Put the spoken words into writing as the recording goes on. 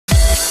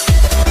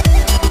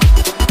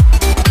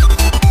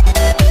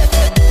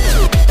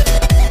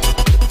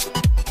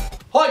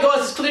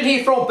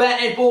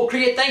Bat and Ball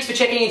Cricket. Thanks for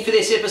checking in for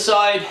this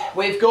episode.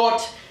 We've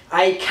got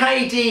a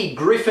KD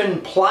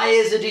Griffin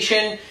Players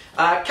edition.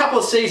 A couple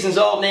of seasons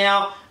old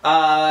now.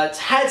 It's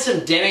had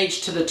some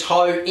damage to the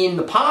toe in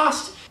the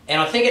past, and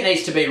I think it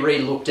needs to be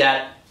re-looked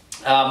at.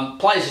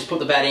 Players just put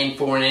the bat in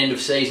for an end of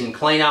season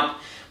cleanup,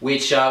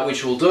 which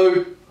we'll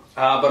do.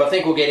 But I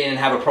think we'll get in and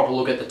have a proper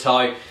look at the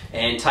toe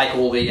and take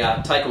all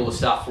the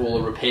stuff for all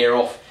the repair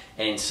off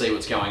and see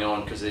what's going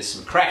on, because there's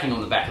some cracking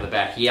on the back of the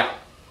bat here,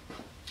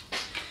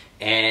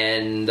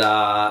 and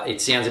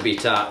it sounds a bit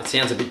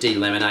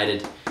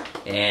delaminated,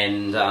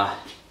 and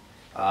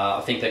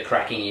I think that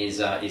cracking is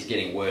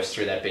getting worse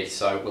through that bit.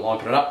 So we'll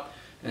open it up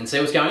and see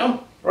what's going on.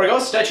 All right,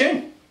 guys, stay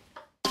tuned.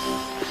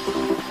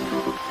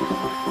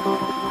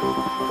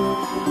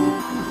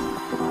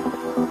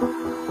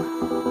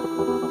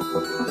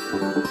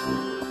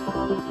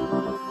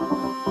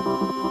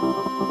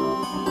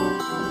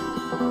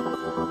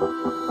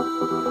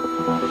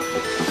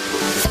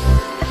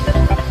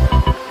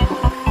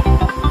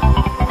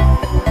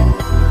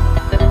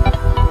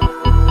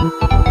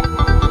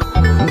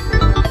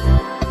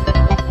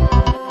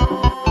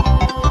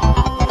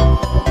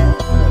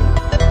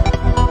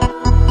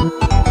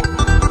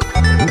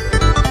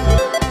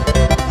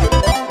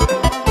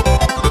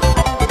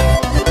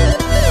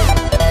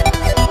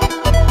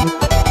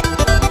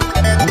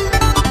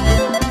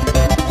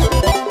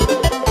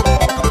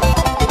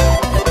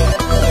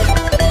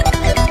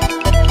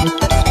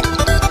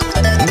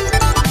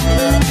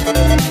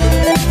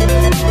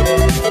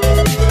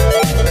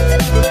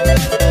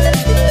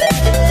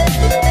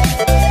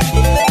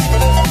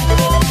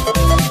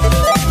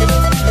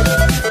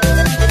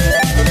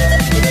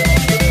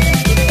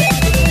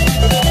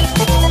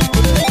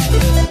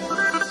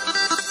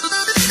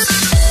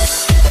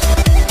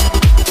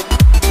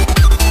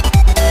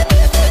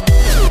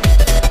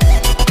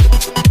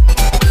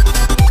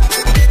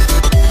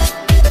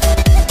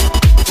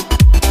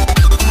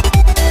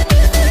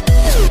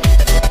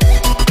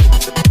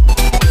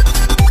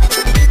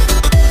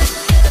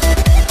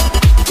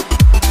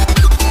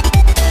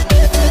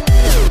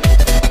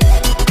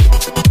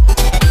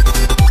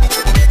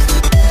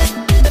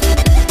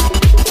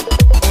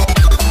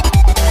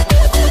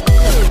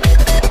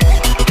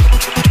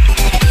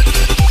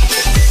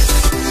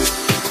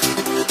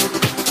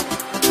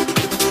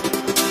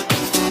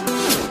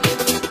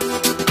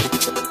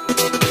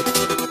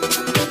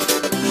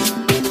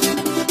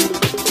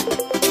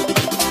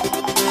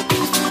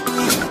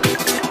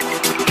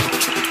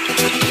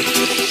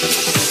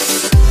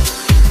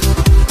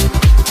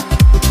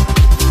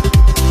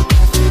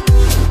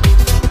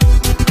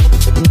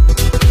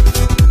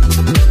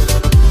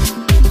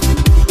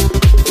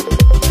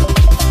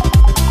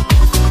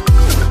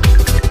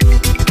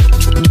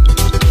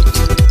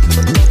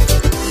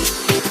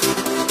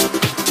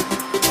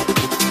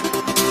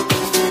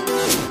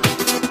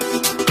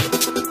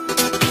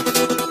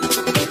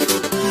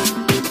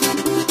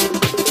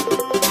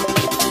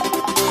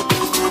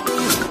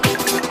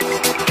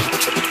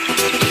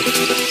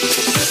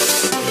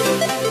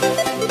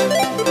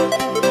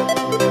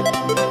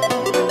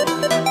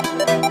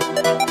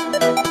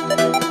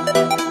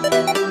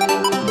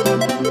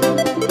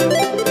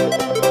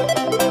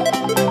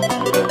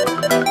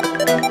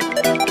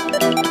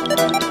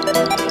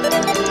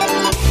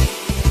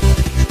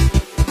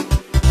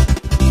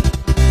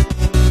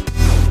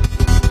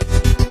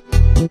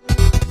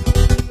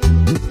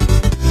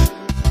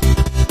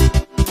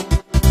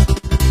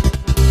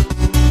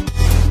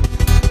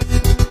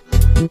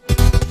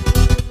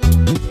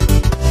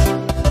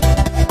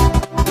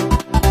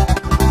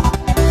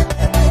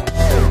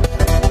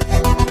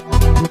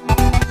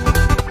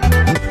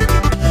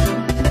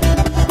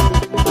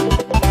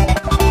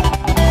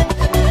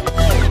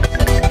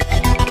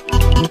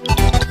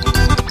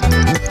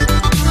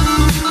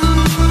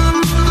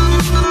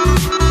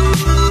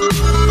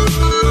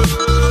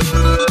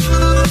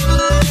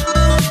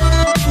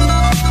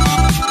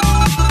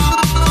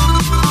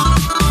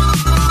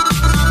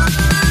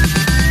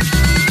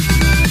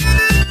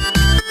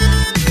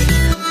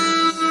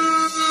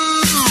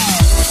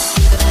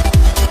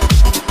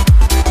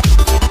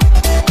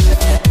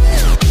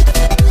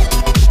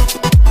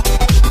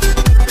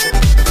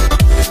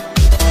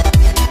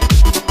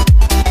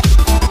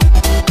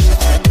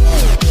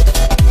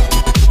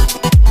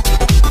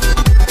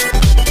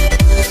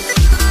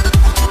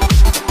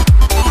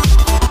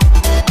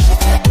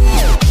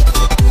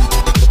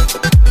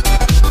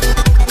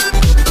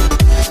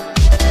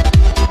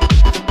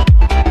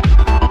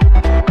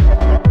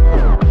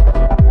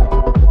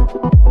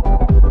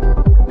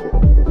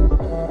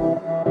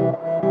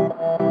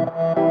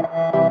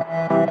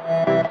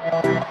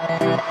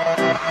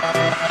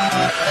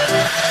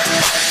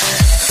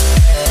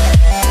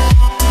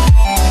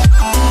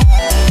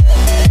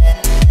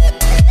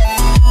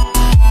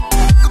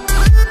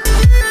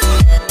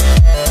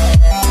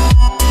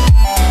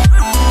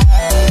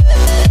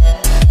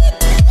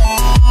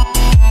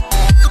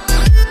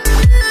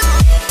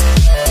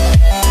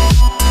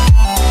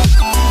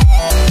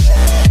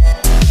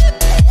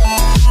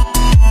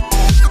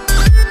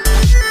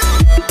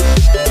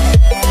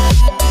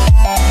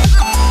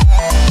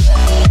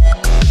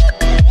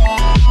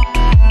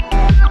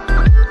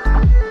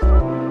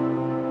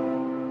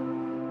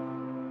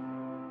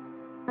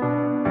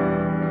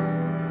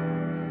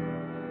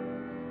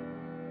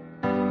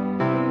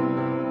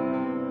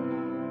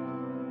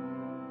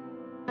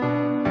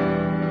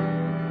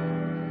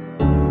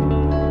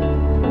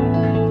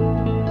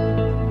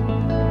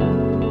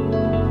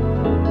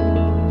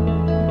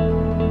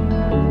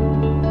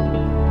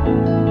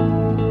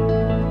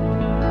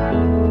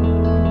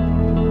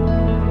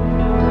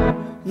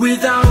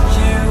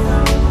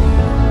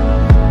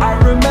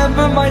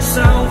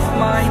 yourself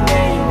my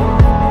name.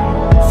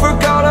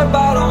 Forgot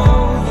about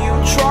all you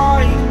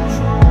tried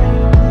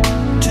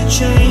to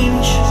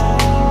change.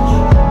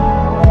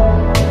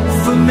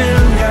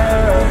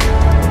 Familiar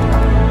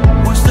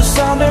was the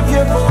sound of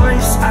your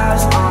voice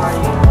as I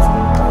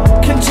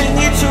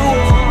continue to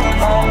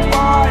walk on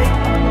by.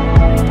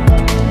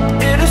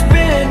 It has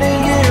been a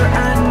year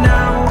and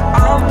now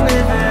I'm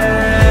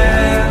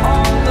living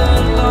on the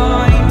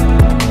line.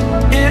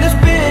 It has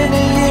been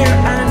a year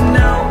and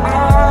now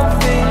I'm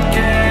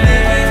thinking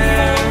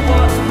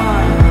what's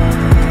mine,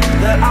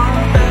 that I'm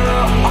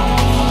better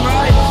off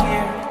right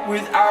here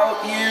without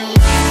you.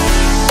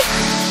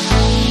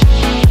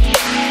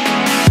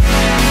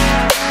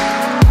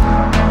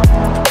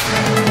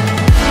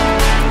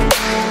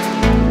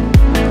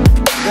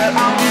 That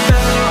I'm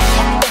better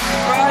off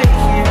right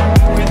here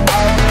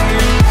without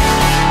you.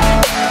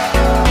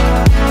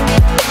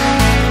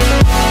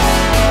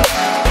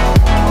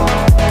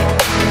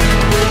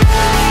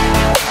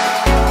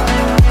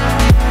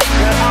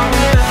 That I'm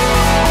better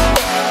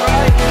off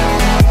right here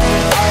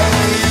without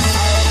you.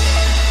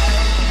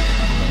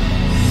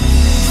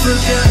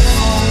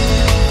 Forgetful,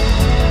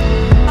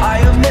 I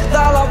admit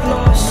that I've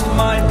lost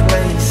my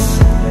place.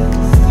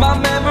 My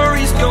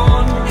memory's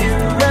gone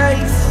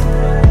erased.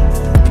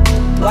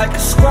 Like a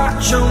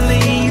scratch,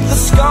 only the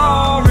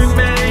scar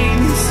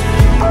remains.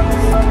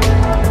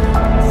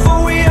 For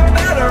we are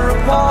better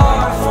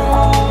apart from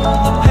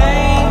all the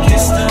pain.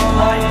 Distant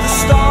like the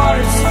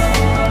stars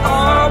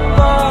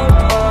above.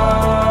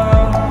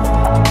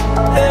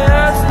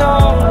 There's no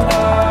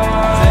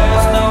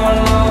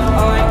love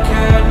I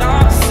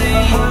cannot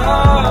see.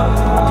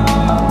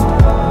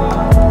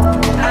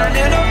 And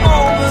in a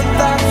moment,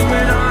 that's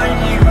when I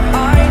knew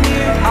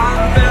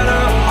I'm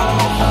better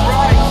off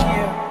right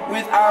here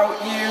without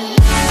you.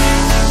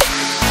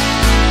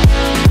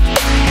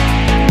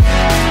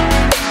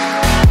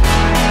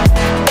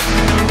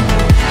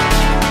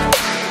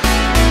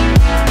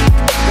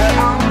 That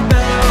I'm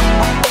better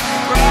off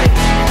right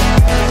here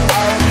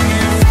without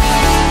you.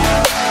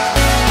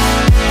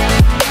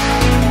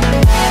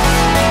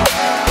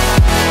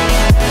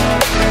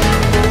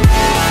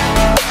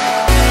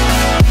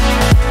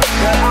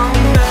 That I'm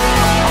better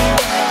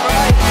off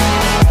right here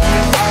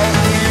without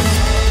you.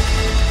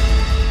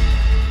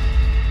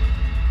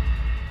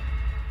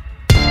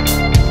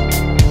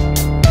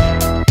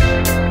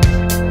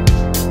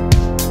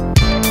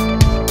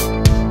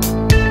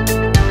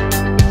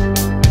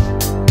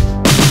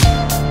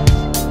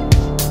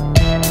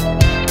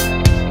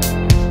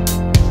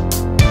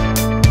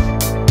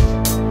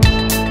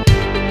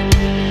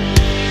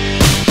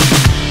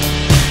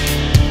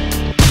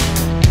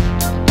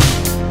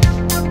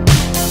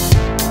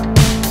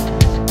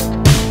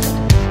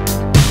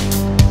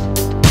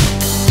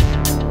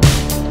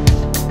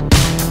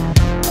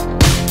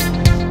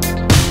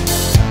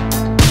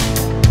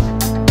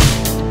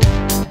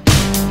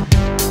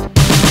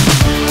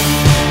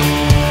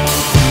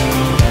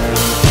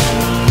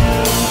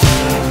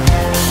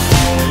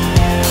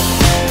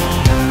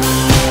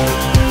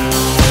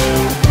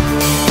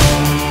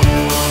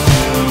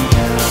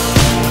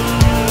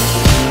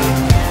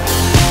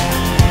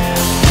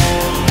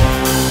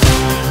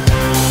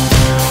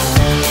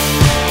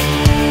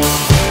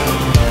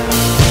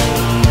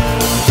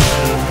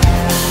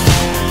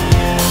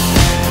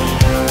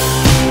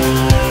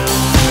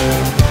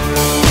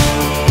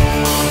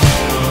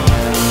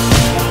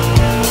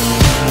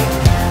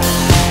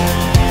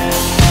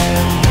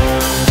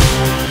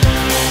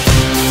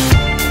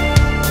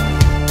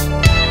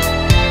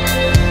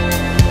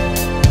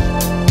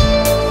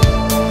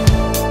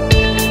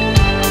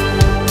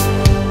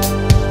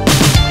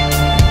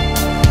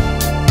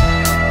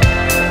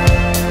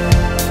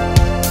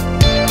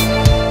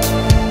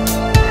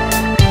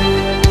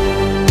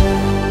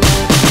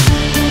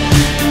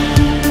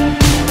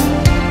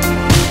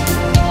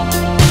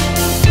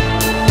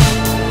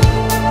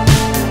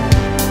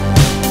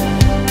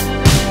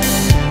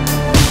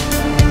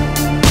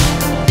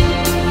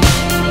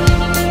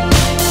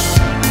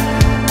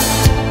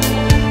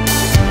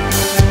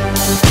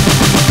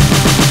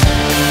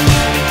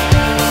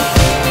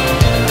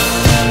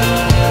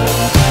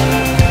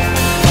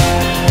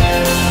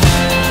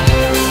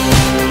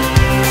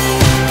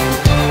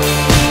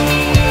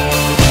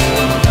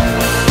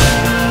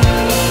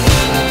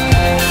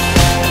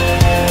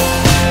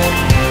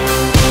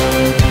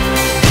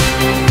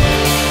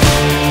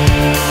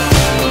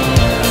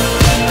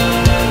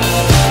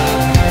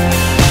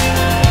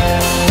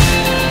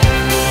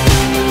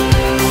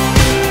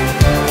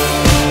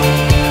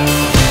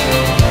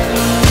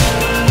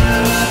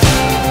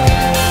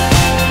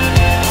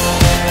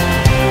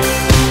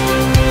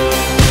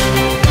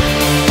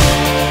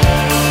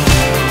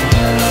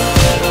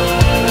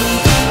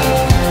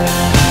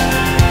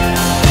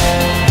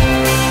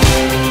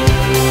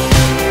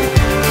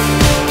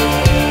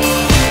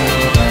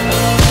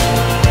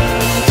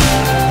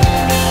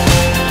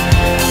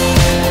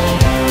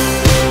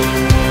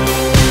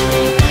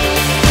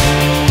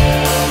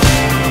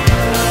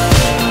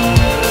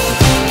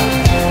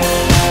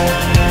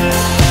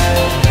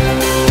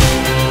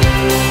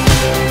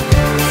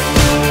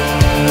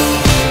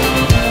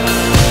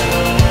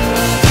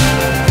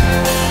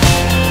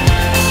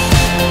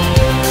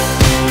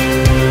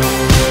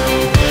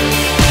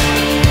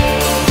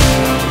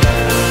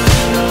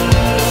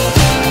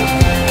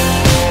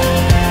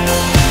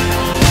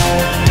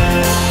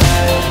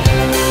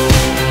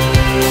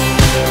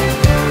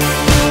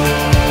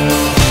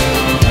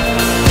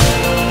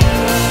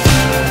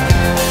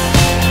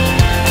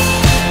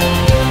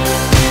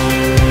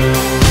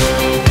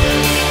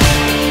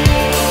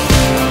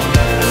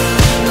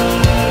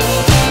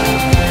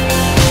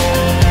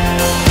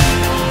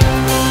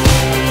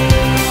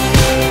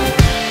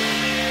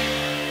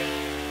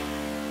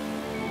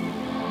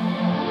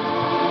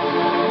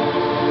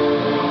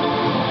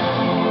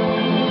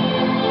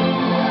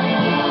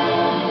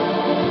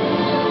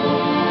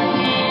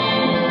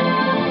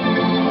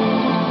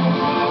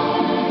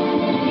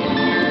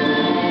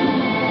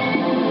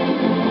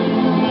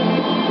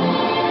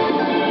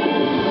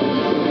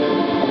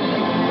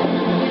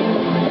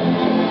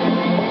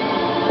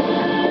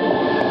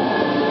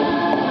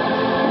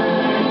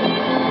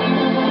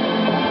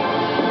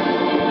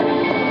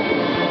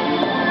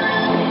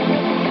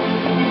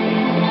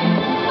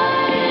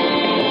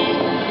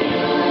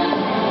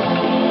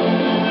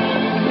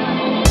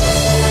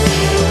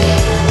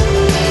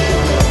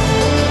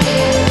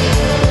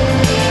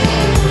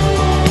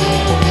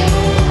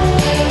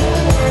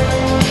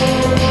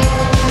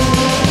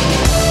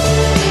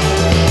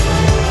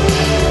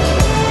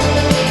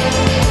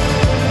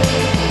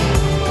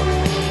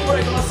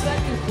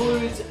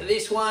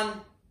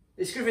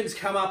 This Griffin's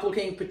come up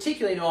looking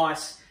particularly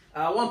nice.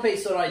 One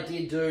piece that I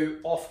did do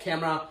off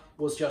camera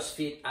was just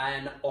fit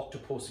an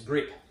octopus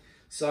grip.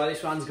 So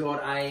this one's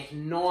got a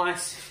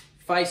nice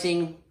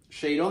facing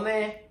sheet on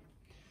there.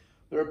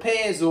 The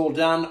repair's all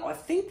done. I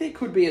think there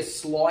could be a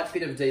slight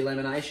bit of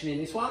delamination in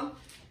this one,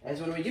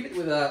 as when we give it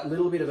with a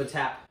little bit of a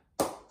tap,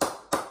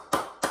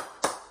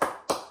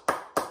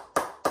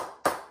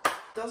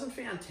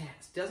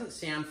 doesn't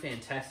sound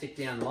fantastic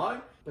down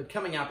low, but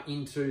coming up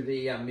into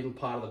the middle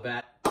part of the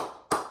bat,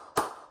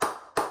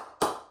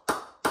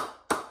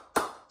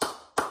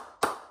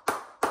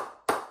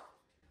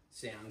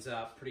 sounds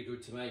pretty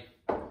good to me.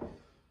 All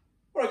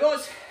right,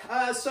 guys,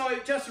 so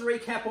just to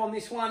recap on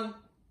this one,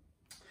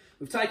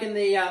 we've taken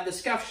the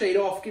scuff sheet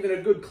off, given it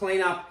a good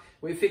clean up.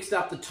 We've fixed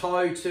up the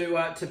toe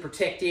to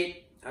protect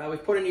it.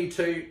 We've put a new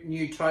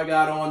toe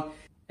guard on,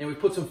 and we've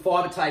put some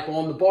fibre tape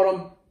on the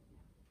bottom.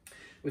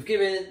 We've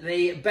given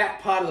the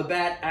back part of the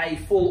bat a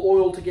full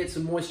oil to get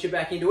some moisture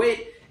back into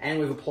it, and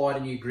we've applied a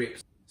new grip.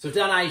 So we've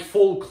done a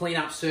full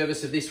clean-up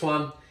service of this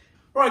one.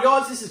 All right,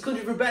 guys, this is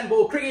Linton from Bat and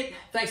Ball Cricket.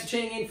 Thanks for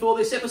tuning in for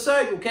this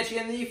episode. We'll catch you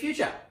again in the near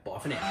future. Bye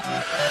for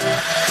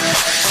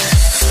now.